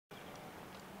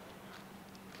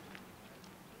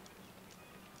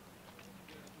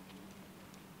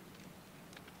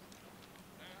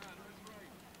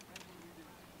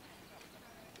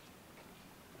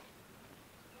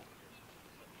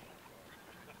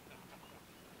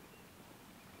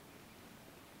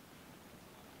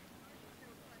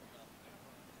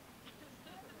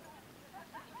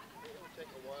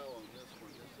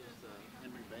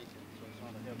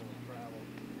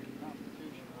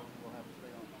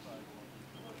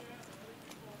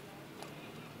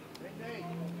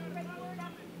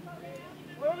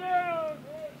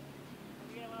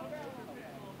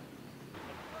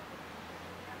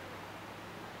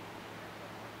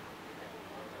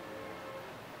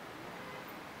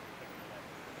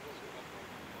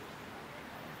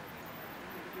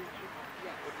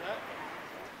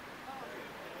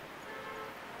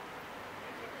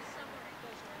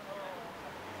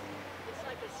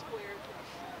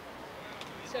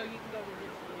so you can go to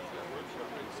this.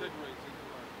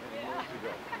 Yeah.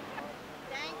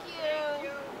 Thank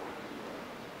you.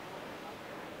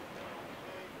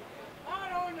 I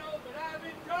don't know, but I've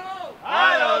been told.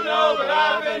 I don't know, but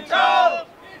I've been told.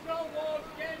 This old war's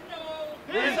getting old.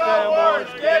 This old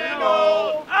war's getting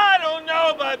old. I don't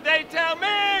know, but they tell me.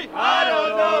 I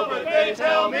don't know, but they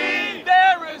tell me.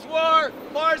 There is war,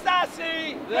 far as I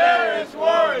see. There is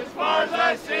war as far as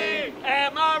I see.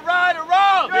 Am I right or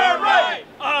wrong? You're right.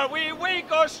 Are we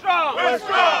weak or strong? We're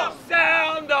strong.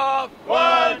 Sound off.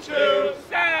 1, 2,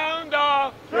 Sound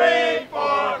off. 3,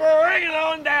 4. Bring it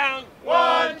on down.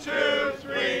 1, 2,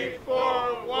 3,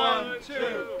 4. 1,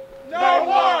 2. No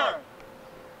war. All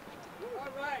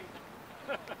right.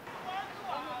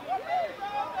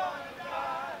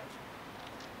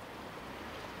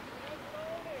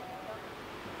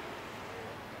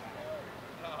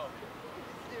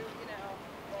 You know,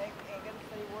 they ain't gonna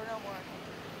say word no more.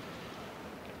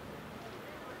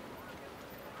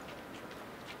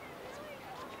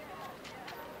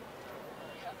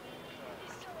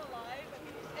 He's still alive.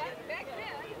 Back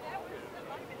then, that was the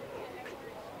life of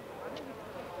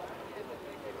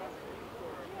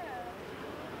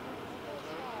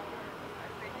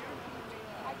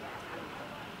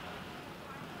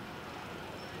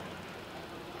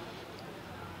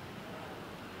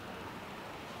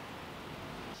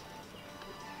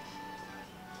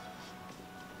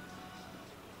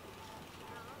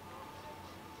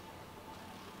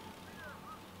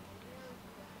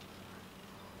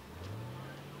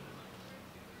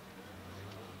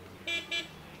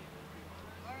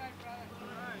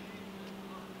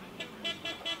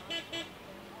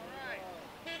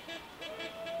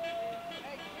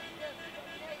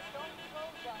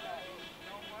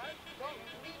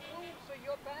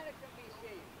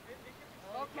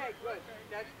Okay, good.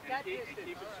 That's that distance.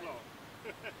 Keep it slow.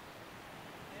 Am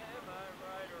I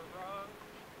right or wrong?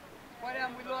 But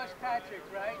we lost Patrick,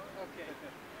 right? Okay.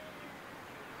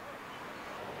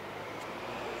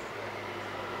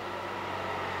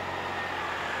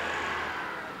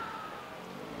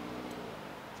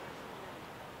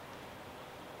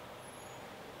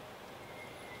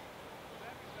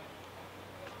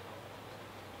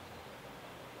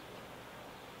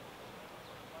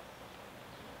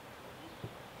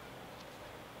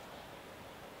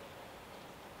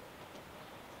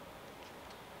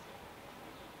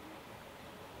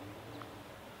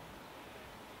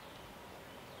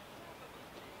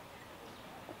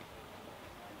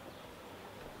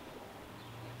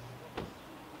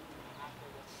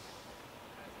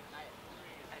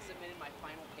 My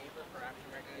final paper for action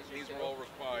recognition. These are all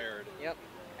required. Yep,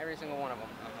 every single one of them.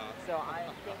 Uh-huh. So I.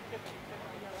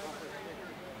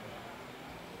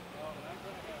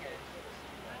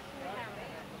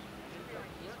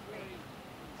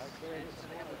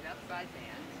 They have the depth size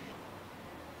hands.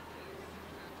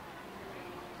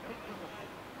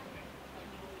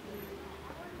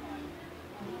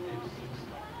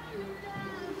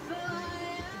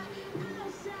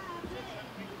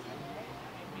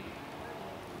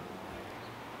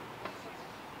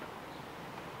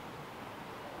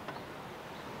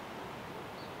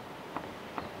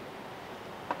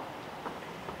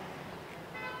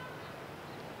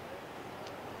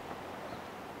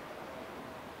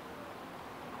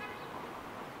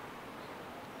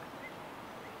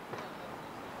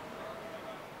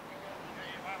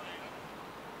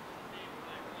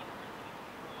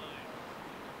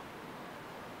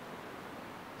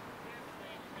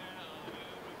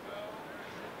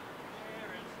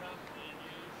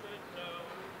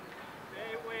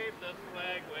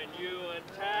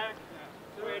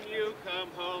 Come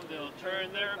home, they'll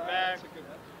turn their back.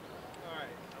 All right.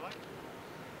 I like it.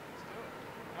 Let's do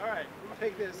it. All right.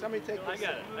 Take this. Somebody take this. I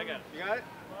got it. You got it?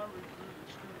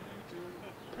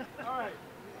 All right.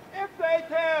 If they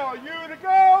tell you to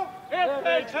go, If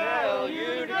they tell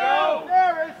you to go,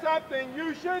 there is something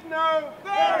you should know.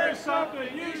 there is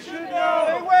something you should They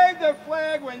know. wave the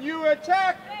flag when you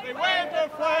attack. They wave the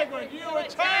flag when you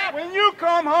attack. When you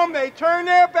come home, they turn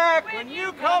their back. When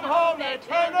you come home, they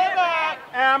turn their back.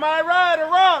 Am I right or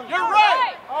wrong? You're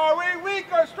right. Are we weak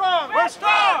or strong? We're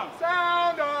strong.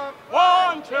 Sound off.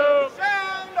 1, 2,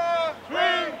 Sound off. 3,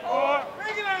 4.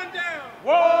 Bring it on down.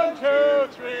 1,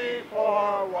 2, 3,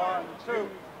 4. 1, 2,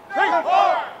 3,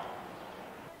 4.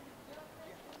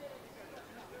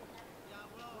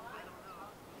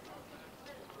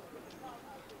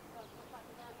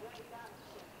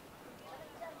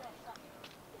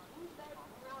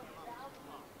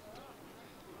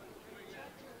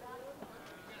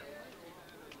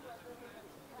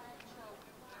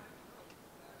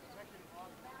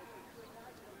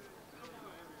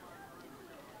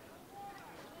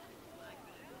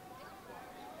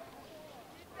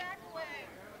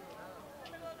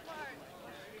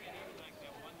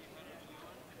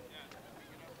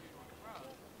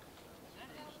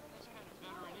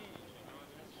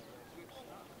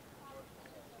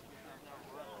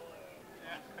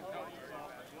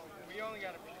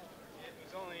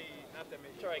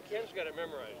 Ken's got it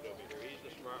memorized over here. He's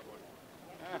the smart one.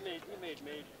 He made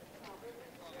major.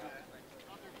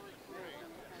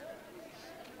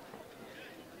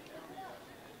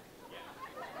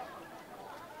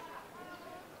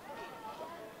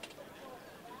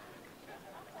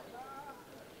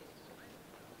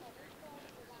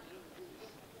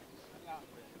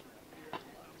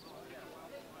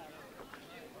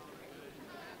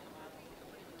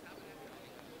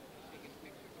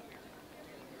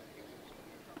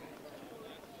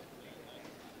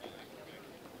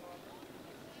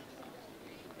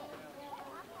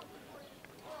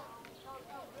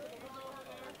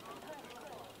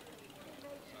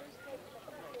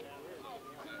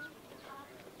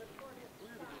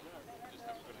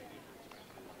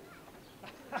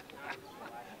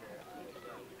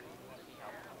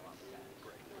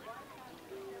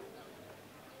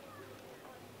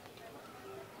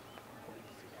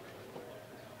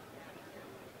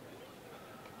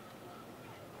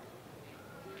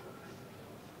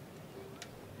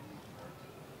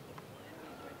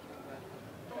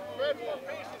 Red for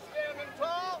peace is standing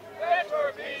tall. Red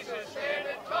for peace is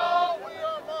standing tall. We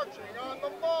are marching on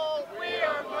the mall. We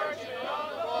are marching on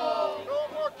the mall. No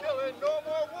more killing, no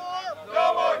more war.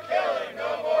 No more killing,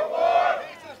 no more war.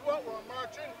 Peace is what we're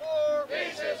marching for.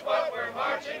 Peace is what we're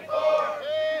marching for.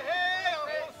 Hey, hey,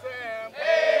 Uncle Sam.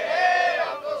 Hey, hey,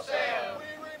 Uncle Sam.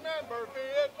 We remember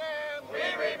Vietnam. We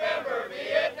remember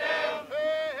Vietnam.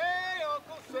 Hey, hey,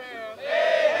 Uncle Sam.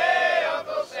 Hey, hey,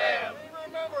 Uncle Sam. We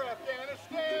remember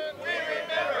Afghanistan. We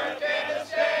remember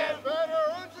Afghanistan.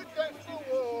 Veterans against the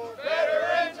war.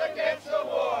 Veterans against the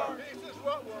war. Peace is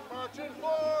what we're marching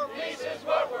for. Peace is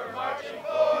what we're marching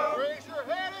for. Raise your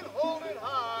head and hold it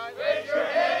high. Raise your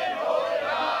head and hold it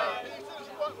high. Peace is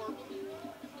what we're...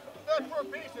 That's where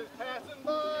peace is passing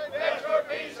by. That's where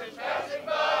peace is passing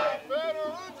by.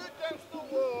 Veterans against the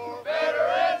war.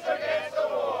 Veterans against the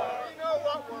war. We know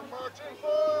what we're marching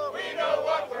for. We know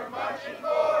what we're marching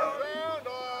for. Sound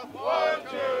off. 1,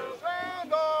 2.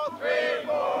 Sound off. 3,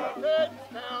 4. Heads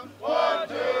count. 1,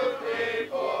 2, 3,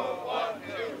 4. 1,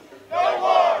 2. No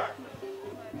war.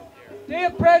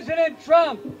 Dear President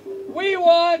Trump, we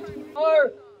want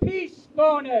our peace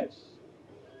bonus.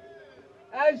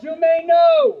 As you may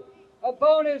know, a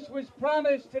bonus was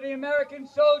promised to the American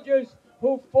soldiers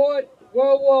who fought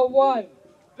World War I,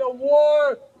 the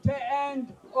war to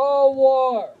end all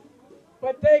war.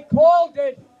 But they called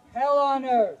it hell on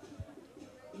earth.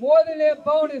 More than their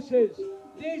bonuses,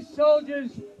 these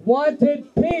soldiers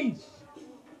wanted peace.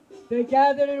 They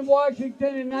gathered in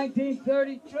Washington in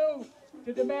 1932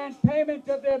 to demand payment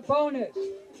of their bonus,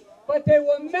 but they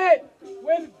were met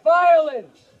with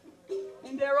violence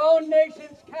in their own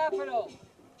nation's capital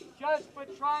just for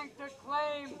trying to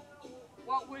claim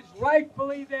what was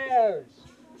rightfully theirs.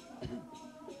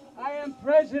 I am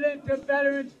president of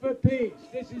Veterans for Peace.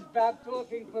 This is Bob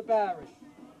talking for Barry,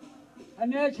 a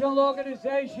national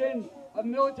organization of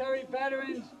military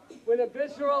veterans with a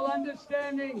visceral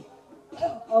understanding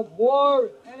of war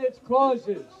and its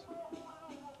causes.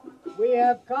 We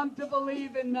have come to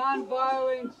believe in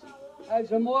nonviolence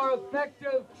as a more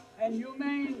effective and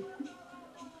humane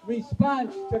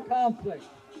response to conflict.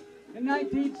 In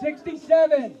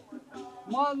 1967,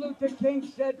 Martin Luther King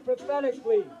said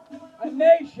prophetically, a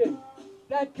nation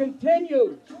that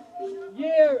continues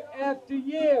year after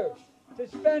year to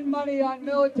spend money on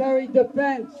military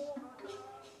defense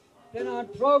than on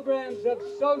programs of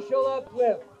social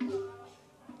uplift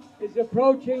is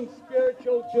approaching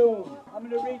spiritual doom. I'm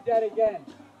going to read that again.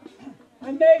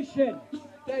 A nation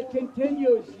that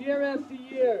continues year after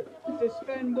year to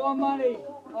spend more money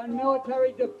on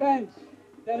military defense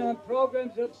than on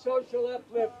programs of social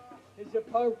uplift is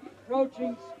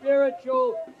approaching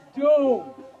spiritual doom.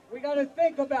 We got to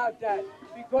think about that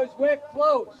because we're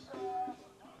close.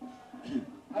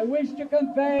 I wish to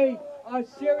convey our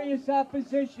serious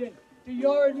opposition to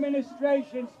your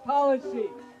administration's policy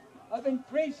of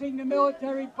increasing the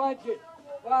military budget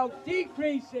while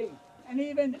decreasing and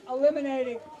even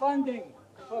eliminating funding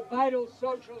for vital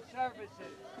social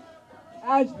services.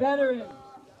 As veterans,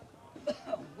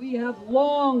 we have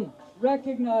long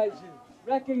recognized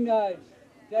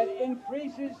that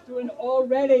increases to an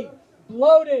already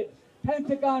bloated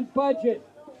Pentagon budget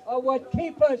are what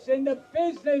keep us in the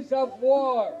business of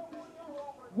war.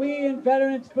 We in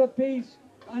Veterans for Peace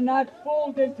are not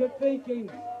fooled into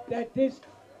thinking that this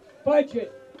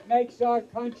budget makes our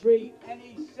country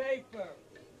any safer.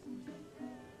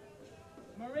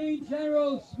 Marine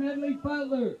General Smedley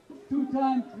Butler,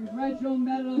 two-time Congressional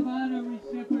Medal of Honor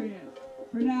recipient,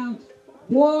 pronounced,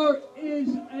 "War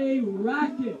is a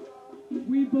racket."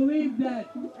 We believe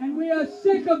that, and we are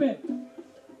sick of it.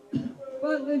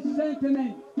 Butler's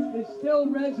sentiment is still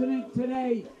resonant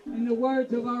today in the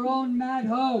words of our own Matt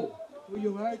Ho, who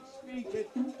you heard speak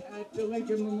at the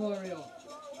Lincoln Memorial.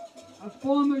 A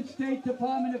former State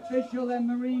Department official and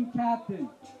Marine captain.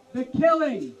 The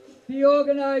killing, the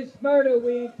organized murder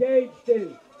we engaged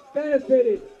in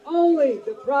benefited only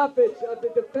the profits of the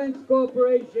defense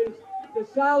corporations, the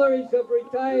salaries of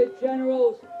retired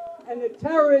generals, and the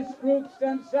terrorist groups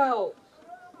themselves.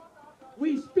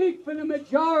 We speak for the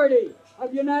majority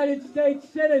of United States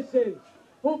citizens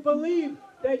who believe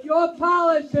that your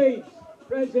policies,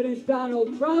 President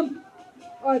Donald Trump,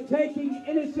 are taking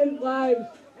innocent lives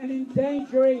and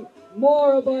endangering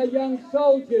more of our young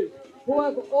soldiers who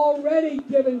have already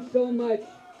given so much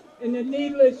in the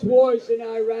needless wars in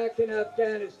Iraq and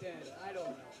Afghanistan. I don't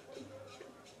know.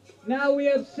 Now we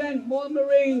have sent more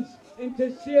Marines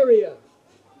into Syria.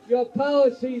 Your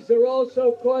policies are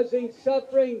also causing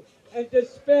suffering and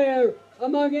despair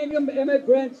among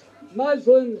immigrants,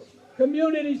 Muslims,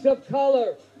 communities of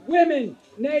color, women,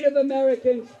 Native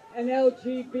Americans, and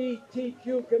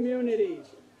LGBTQ communities.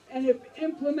 And if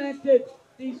implemented,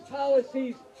 these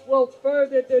policies will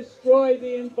further destroy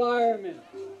the environment.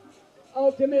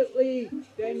 Ultimately,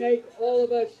 they make all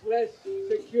of us less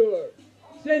secure.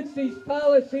 Since these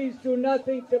policies do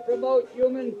nothing to promote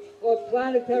human or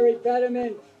planetary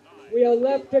betterment, we are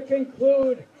left to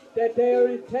conclude that they are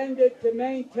intended to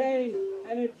maintain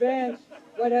and advance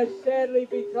what has sadly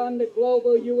become the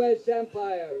global U.S.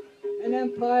 empire, an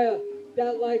empire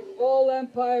that, like all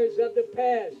empires of the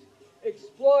past,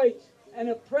 exploits and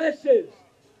oppresses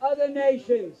other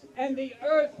nations and the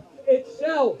earth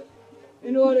itself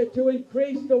in order to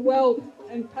increase the wealth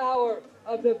and power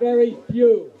of the very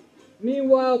few.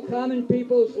 Meanwhile, common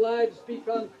people's lives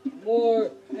become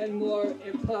more and more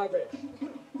impoverished.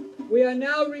 We are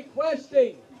now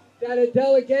requesting that a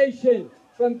delegation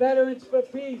from Veterans for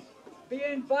Peace be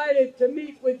invited to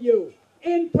meet with you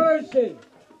in person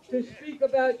to speak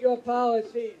about your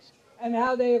policies and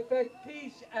how they affect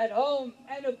peace at home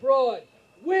and abroad,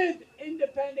 with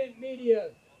independent media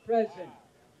present.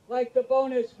 Like the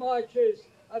bonus marches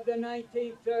of the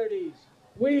 1930s,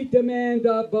 we demand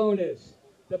our bonus.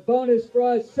 The bonus for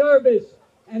our service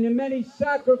and the many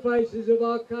sacrifices of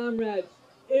our comrades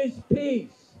is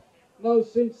peace.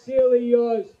 Most sincerely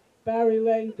yours, Barry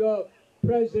Lendorf,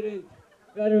 President,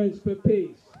 Veterans for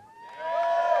Peace.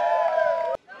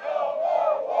 No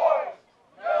more wars!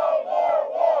 No more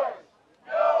wars!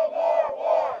 No more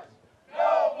wars!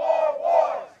 No more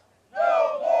wars!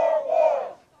 No more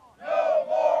wars! No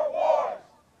more wars!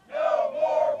 No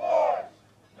more wars!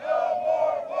 No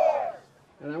more wars!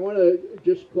 And I want to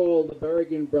just call the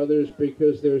Berrigan brothers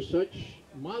because they're such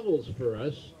models for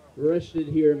us, rested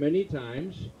here many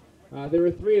times. There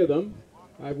are three of them.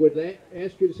 I would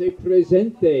ask you to say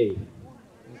presente.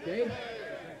 Okay?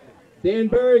 Dan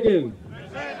Berrigan.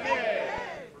 Presente.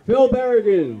 Phil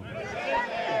Berrigan.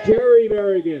 Presente. Jerry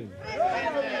Berrigan.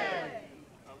 Presente.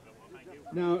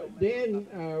 Now, Dan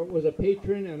was a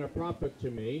patron and a prophet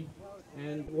to me.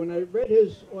 And when I read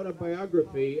his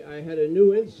autobiography, I had a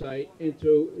new insight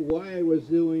into why I was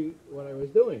doing what I was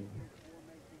doing.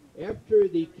 After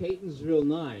the Catonsville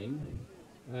 9,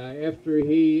 after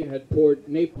he had poured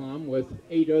napalm with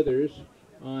 8 others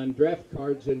on draft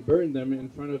cards and burned them in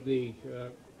front of the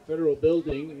federal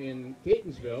building in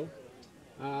Catonsville,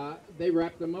 they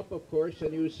wrapped him up, of course,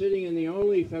 and he was sitting in the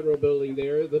only federal building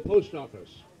there, the post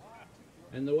office.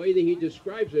 And the way that he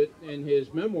describes it in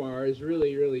his memoir is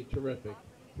really, really terrific.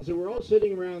 So we're all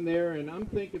sitting around there, and I'm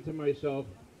thinking to myself,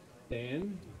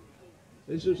 Dan,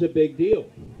 this is a big deal.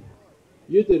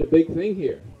 You did a big thing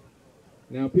here.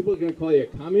 Now, people are going to call you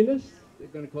a communist. They're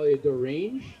going to call you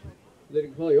deranged. They're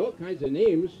going to call you all kinds of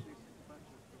names.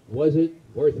 Was it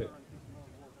worth it?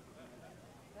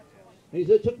 And he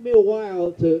said, it took me a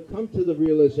while to come to the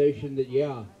realization that,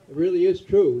 yeah, it really is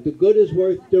true. The good is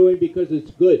worth doing because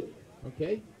it's good.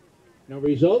 Okay? Now,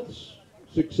 results,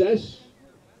 success,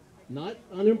 not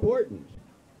unimportant,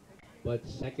 but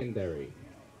secondary.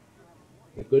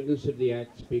 The goodness of the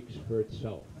act speaks for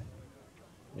itself.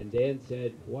 And Dan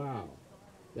said, wow,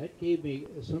 that gave me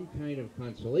some kind of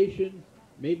consolation,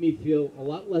 made me feel a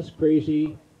lot less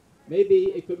crazy. Maybe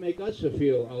it could make us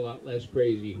feel a lot less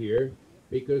crazy here,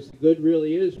 because the good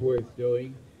really is worth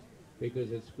doing,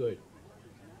 because it's good.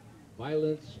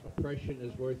 Violence, oppression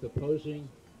is worth opposing,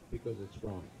 because it's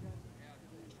wrong.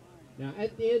 Now,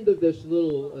 at the end of this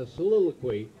little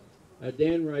soliloquy,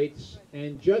 Dan writes,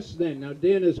 and just then, now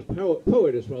Dan is a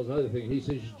poet as well as other things, he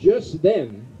says, just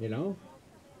then, you know,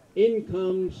 in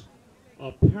comes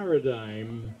a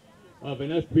paradigm of an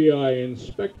FBI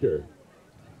inspector.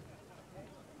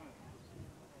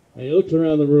 And he looks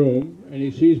around the room, and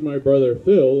he sees my brother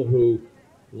Phil, who,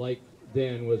 like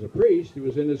Dan, was a priest. He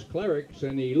was in his clerics,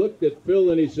 and he looked at Phil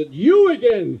and he said, "You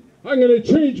again! I'm going to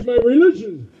change my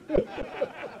religion."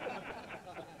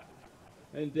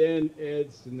 And Dan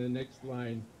adds in the next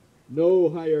line, "No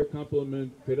higher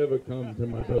compliment could ever come to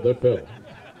my brother Phil."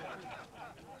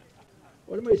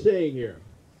 What am I saying here?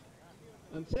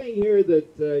 I'm saying here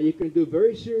that you can do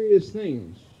very serious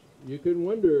things. You can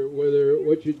wonder whether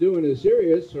what you're doing is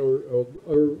serious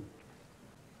or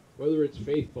whether it's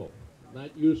faithful. Not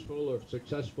useful or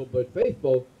successful, but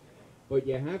faithful. But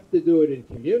you have to do it in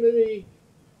community,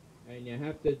 and you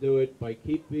have to do it by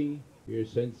keeping your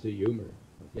sense of humor.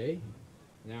 Okay?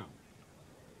 Now,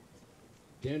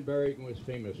 Dan Berrigan was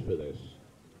famous for this.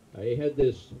 He had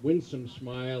this winsome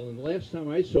smile, and the last time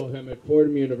I saw him at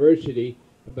Fordham University,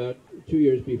 about 2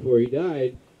 years before he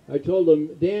died, I told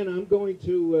him, "Dan, I'm going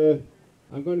to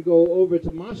go over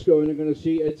to Moscow and I'm going to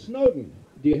see Ed Snowden.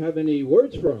 Do you have any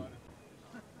words for him?"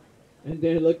 And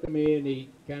Dan looked at me and he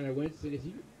kind of winced and he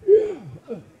said,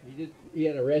 "Yeah." He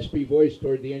had a raspy voice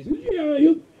toward the end. He said, "Yeah,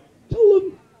 you tell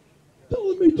him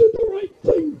he did the right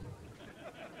thing."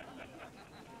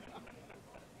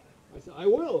 I said, "I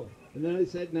will." And then I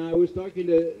said, "Now I was talking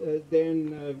to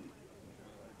Dan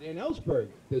Ellsberg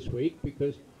this week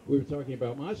because we were talking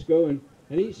about Moscow, and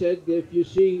he said if you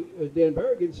see Dan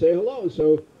Berrigan, say hello.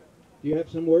 So do you have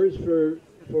some words for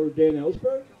Dan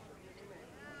Ellsberg?"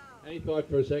 And he thought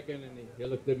for a second, and he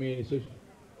looked at me and he says,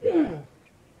 "Yeah,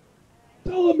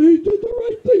 tell him he did the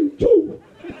right thing too."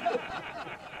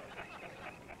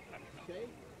 Okay?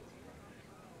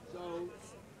 So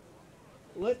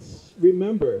let's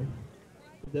remember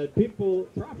that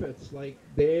prophets like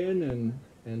Dan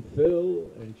and Phil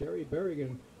and Jerry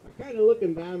Berrigan are kind of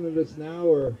looking down at us now,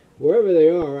 or wherever they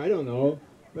are, I don't know.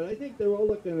 But I think they're all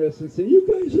looking at us and saying, "You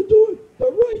guys are doing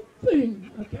the right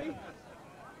thing," okay?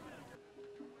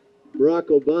 Barack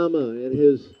Obama and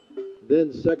his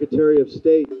then Secretary of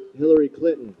State, Hillary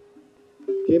Clinton,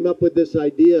 came up with this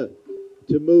idea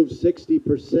to move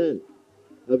 60%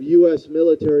 of U.S.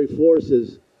 military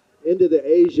forces into the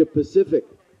Asia Pacific.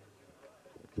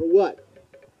 For what?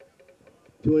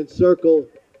 To encircle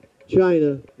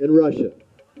China and Russia.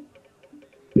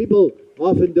 People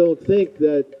often don't think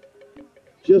that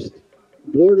just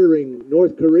bordering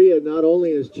North Korea not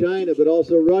only is China but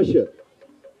also Russia.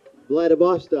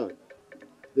 Vladivostok.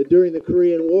 That during the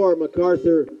Korean War,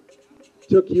 MacArthur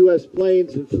took U.S.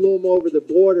 planes and flew them over the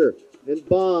border and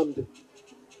bombed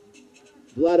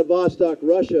Vladivostok,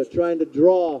 Russia, trying to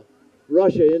draw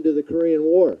Russia into the Korean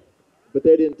War. But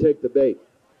they didn't take the bait.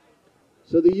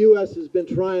 So the U.S. has been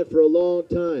trying for a long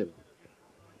time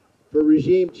for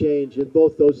regime change in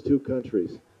both those two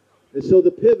countries. And so the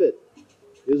pivot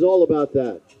is all about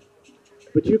that.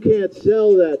 But you can't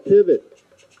sell that pivot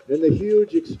and the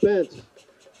huge expense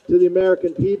to the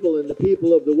American people and the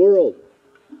people of the world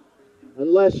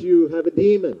unless you have a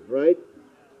demon, right?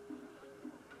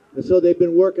 And so they've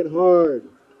been working hard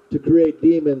to create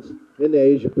demons in the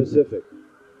Asia Pacific.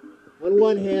 On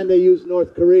one hand, they use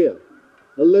North Korea,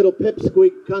 a little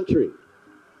pipsqueak country,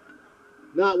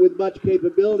 not with much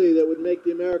capability that would make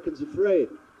the Americans afraid.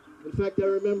 In fact, I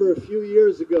remember a few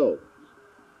years ago,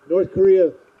 North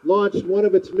Korea launched one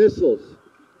of its missiles,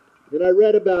 and I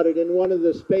read about it in one of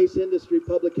the space industry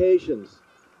publications.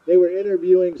 They were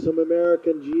interviewing some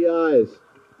American GIs.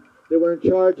 They were in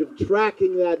charge of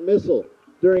tracking that missile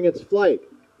during its flight,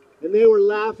 and they were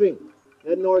laughing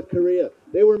at North Korea.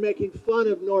 They were making fun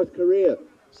of North Korea,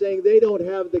 saying they don't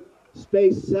have the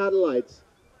space satellites,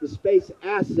 the space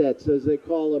assets, as they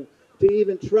call them, to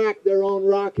even track their own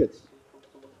rockets.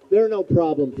 They're no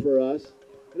problem for us.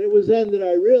 And it was then that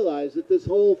I realized that this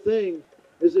whole thing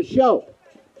is a show,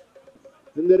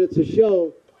 and that it's a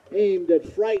show aimed at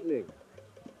frightening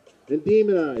and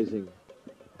demonizing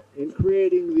and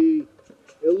creating the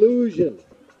illusion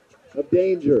of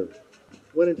danger,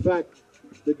 when in fact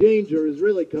the danger is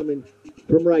really coming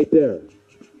from right there,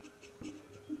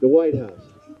 the White House.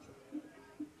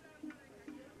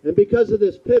 And because of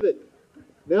this pivot,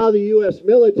 now the U.S.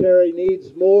 military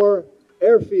needs more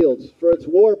airfields for its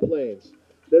warplanes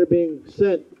that are being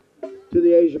sent to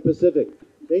the Asia Pacific.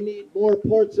 They need more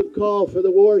ports of call for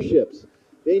the warships.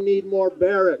 They need more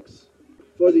barracks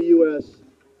for the U.S.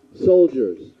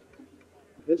 soldiers.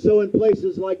 And so in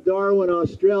places like Darwin,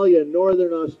 Australia,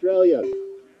 Northern Australia,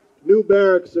 new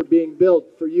barracks are being built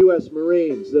for U.S.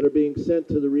 Marines that are being sent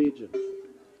to the region.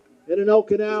 And in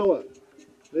Okinawa,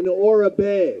 in Ora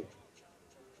Bay,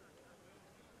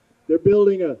 they're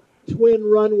building a twin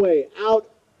runway out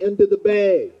into the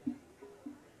bay,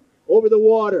 over the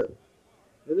water,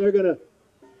 and they're going to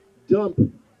dump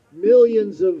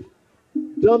millions of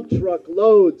dump truck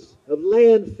loads of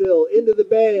landfill into the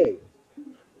bay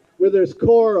where there's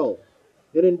coral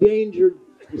and endangered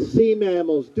sea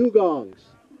mammals, dugongs.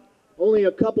 Only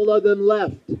a couple of them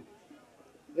left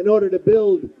in order to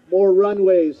build more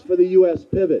runways for the U.S.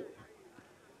 pivot.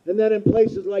 And then in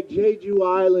places like Jeju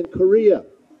Island, Korea,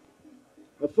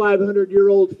 a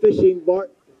 500-year-old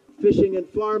fishing and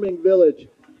farming village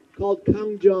called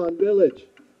Gagnon Village,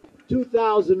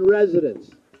 2,000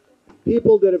 residents,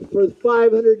 people that have for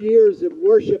 500 years have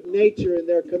worshipped nature in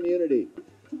their community,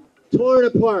 torn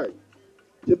apart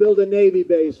to build a Navy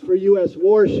base for U.S.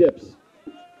 warships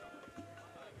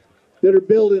that are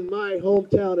built in my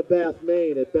hometown of Bath,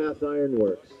 Maine at Bath Iron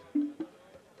Works.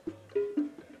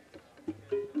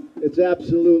 It's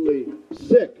absolutely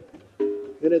sick,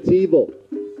 and it's evil,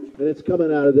 and it's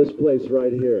coming out of this place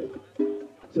right here.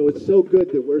 So it's so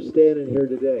good that we're standing here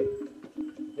today.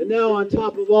 And now on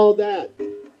top of all that,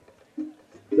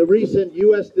 the recent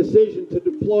U.S. decision to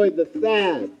deploy the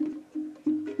THAAD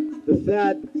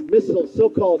missile,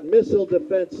 so-called missile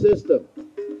defense system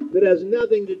that has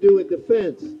nothing to do with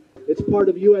defense. It's part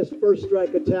of U.S. first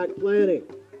strike attack planning.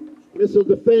 Missile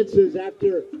defense is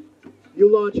after you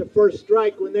launch a first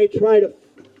strike, when they try to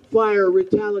fire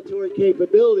retaliatory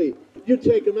capability, you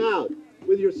take them out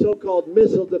with your so-called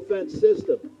missile defense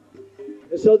system.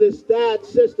 And so this THAAD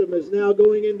system is now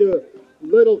going into a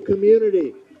little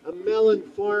community, a melon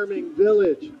farming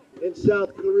village in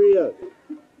South Korea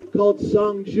called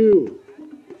Songju.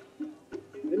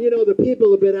 And you know, the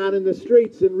people have been out in the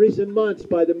streets in recent months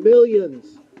by the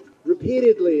millions,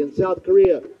 repeatedly in South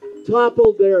Korea,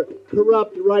 toppled their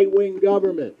corrupt right-wing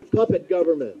government, puppet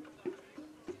government.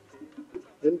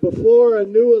 And before a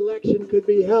new election could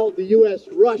be held, the U.S.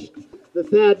 rushed the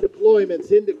THAAD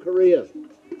deployments into Korea.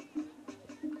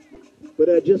 But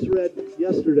I just read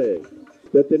yesterday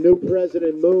that the new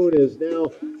President Moon is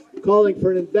now calling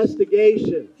for an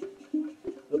investigation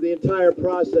of the entire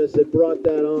process that brought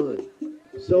that on.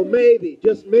 So maybe,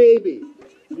 just maybe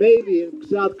in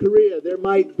South Korea there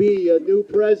might be a new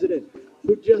president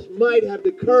who just might have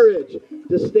the courage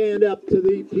to stand up to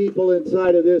the people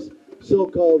inside of this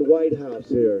so-called White House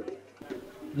here.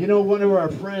 You know, one of our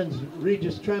friends,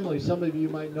 Regis Tremblay, some of you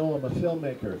might know him, a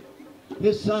filmmaker.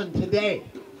 His son today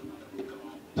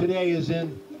is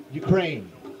in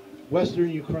Ukraine,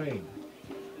 Western Ukraine.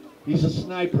 He's a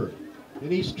sniper,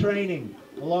 and he's training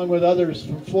along with others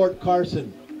from Fort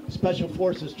Carson, Special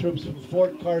Forces troops from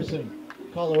Fort Carson,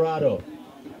 Colorado.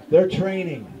 They're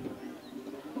training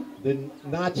the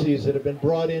Nazis that have been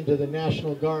brought into the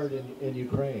National Guard in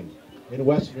Ukraine, in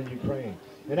Western Ukraine.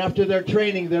 And after their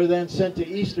training, they're then sent to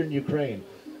Eastern Ukraine,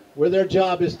 where their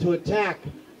job is to attack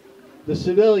the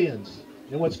civilians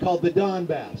in what's called the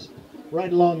Donbass,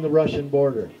 right along the Russian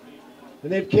border.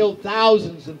 And they've killed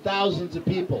thousands and thousands of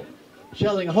people,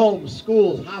 shelling homes,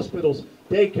 schools, hospitals,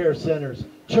 daycare centers,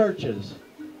 churches,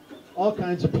 all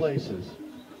kinds of places,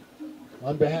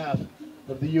 on behalf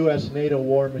of the U.S. NATO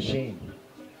war machine.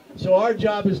 So our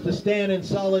job is to stand in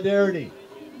solidarity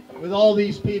with all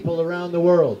these people around the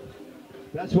world.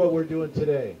 That's what we're doing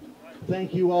today.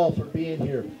 Thank you all for being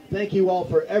here. Thank you all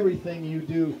for everything you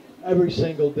do every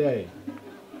single day.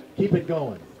 Keep it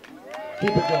going.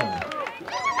 Keep it going.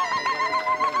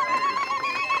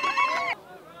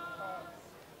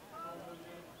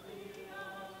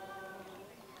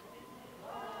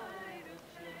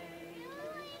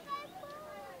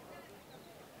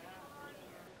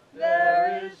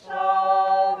 There is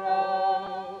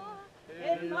sorrow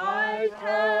in my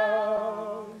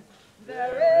town.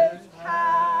 There is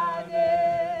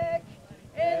panic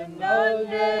in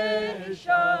the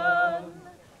nation.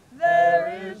 There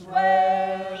is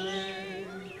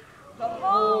wailing the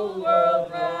whole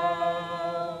world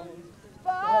round.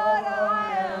 But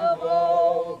I am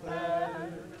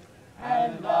open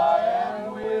and I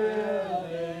am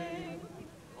willing,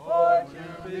 for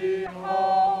to be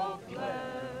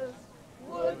hopeless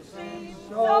would seem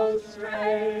so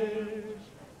strange.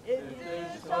 In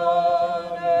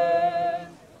dishonor,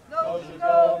 those who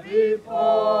go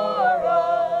before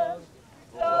us,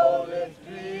 so lift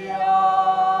me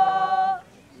up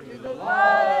to the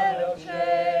light of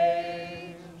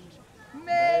change.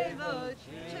 May the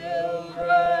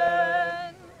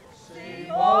children see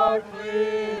more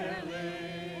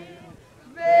clearly.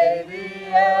 May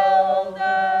the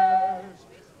elders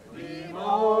be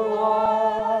more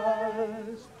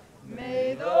wise.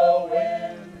 May the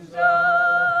winds of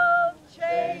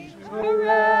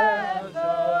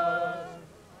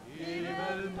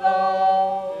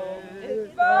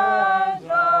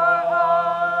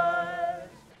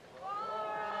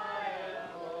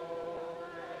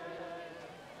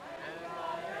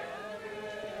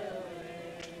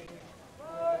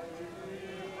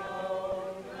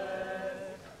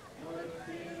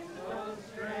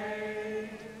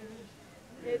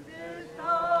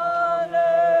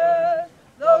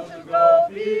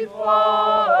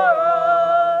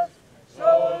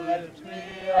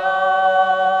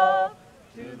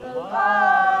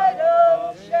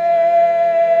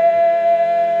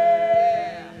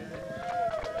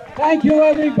Thank you,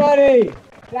 everybody.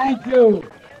 Thank you.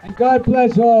 And God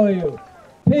bless all of you.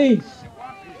 Peace.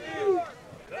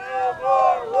 No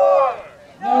more war!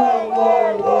 No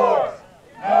more war.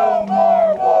 No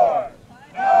more war!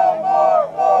 No more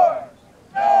war!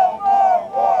 No more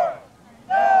war!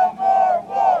 No more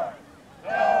war!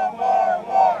 No more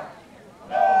war!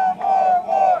 No more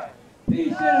war!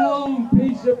 Peace at home,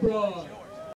 peace abroad.